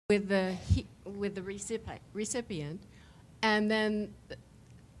with the recipient, and then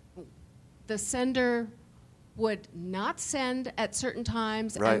the sender would not send at certain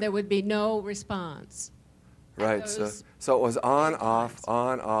times, Right. and there would be no response. Right. So it was on,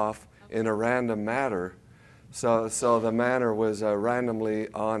 off in a random manner. So the manner was randomly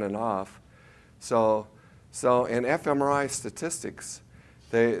on and off. So in fMRI statistics,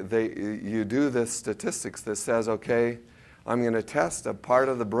 you do this statistics that says, okay, I'm going to test a part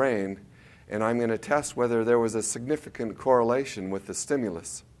of the brain, and I'm going to test whether there was a significant correlation with the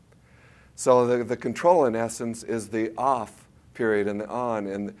stimulus. So the control, in essence, is the off period and the on,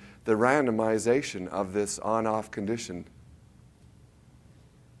 and the randomization of this on-off condition.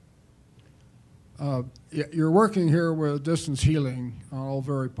 You're working here with distance healing, all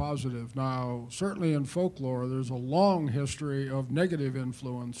very positive. Now, certainly in folklore, there's a long history of negative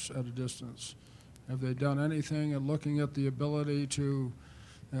influence at a distance. Have they done anything in looking at the ability to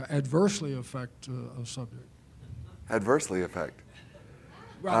adversely affect a subject? Adversely affect?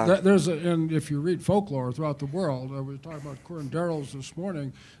 Well, and if you read folklore throughout the world, we were talking about curanderos this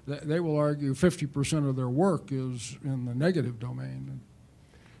morning, they will argue 50% of their work is in the negative domain.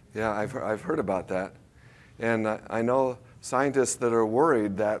 Yeah, I've heard about that. And I know scientists that are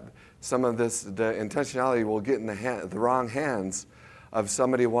worried that some of the intentionality will get in the wrong hands of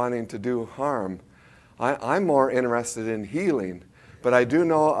somebody wanting to do harm. I'm more interested in healing, but I do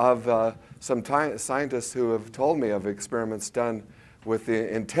know of some scientists who have told me of experiments done with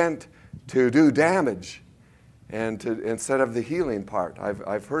the intent to do damage and instead of the healing part.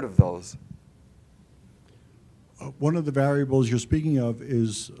 I've heard of those. One of the variables you're speaking of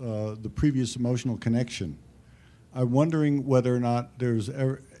is the previous emotional connection. I'm wondering whether or not there's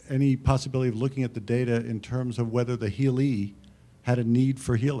any possibility of looking at the data in terms of whether the healee had a need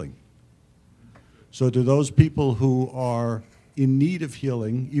for healing. So do those people who are in need of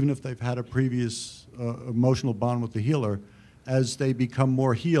healing, even if they've had a previous emotional bond with the healer, as they become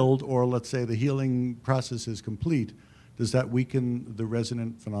more healed, or let's say the healing process is complete, does that weaken the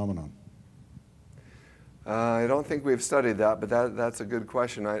resonant phenomenon? I don't think we've studied that, but that's a good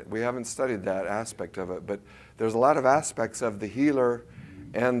question. We haven't studied that aspect of it, but there's a lot of aspects of the healer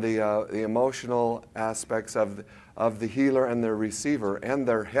and the emotional aspects of the healer and the receiver and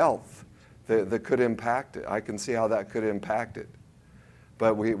their health that could impact it. I can see how that could impact it,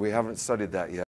 but we haven't studied that yet.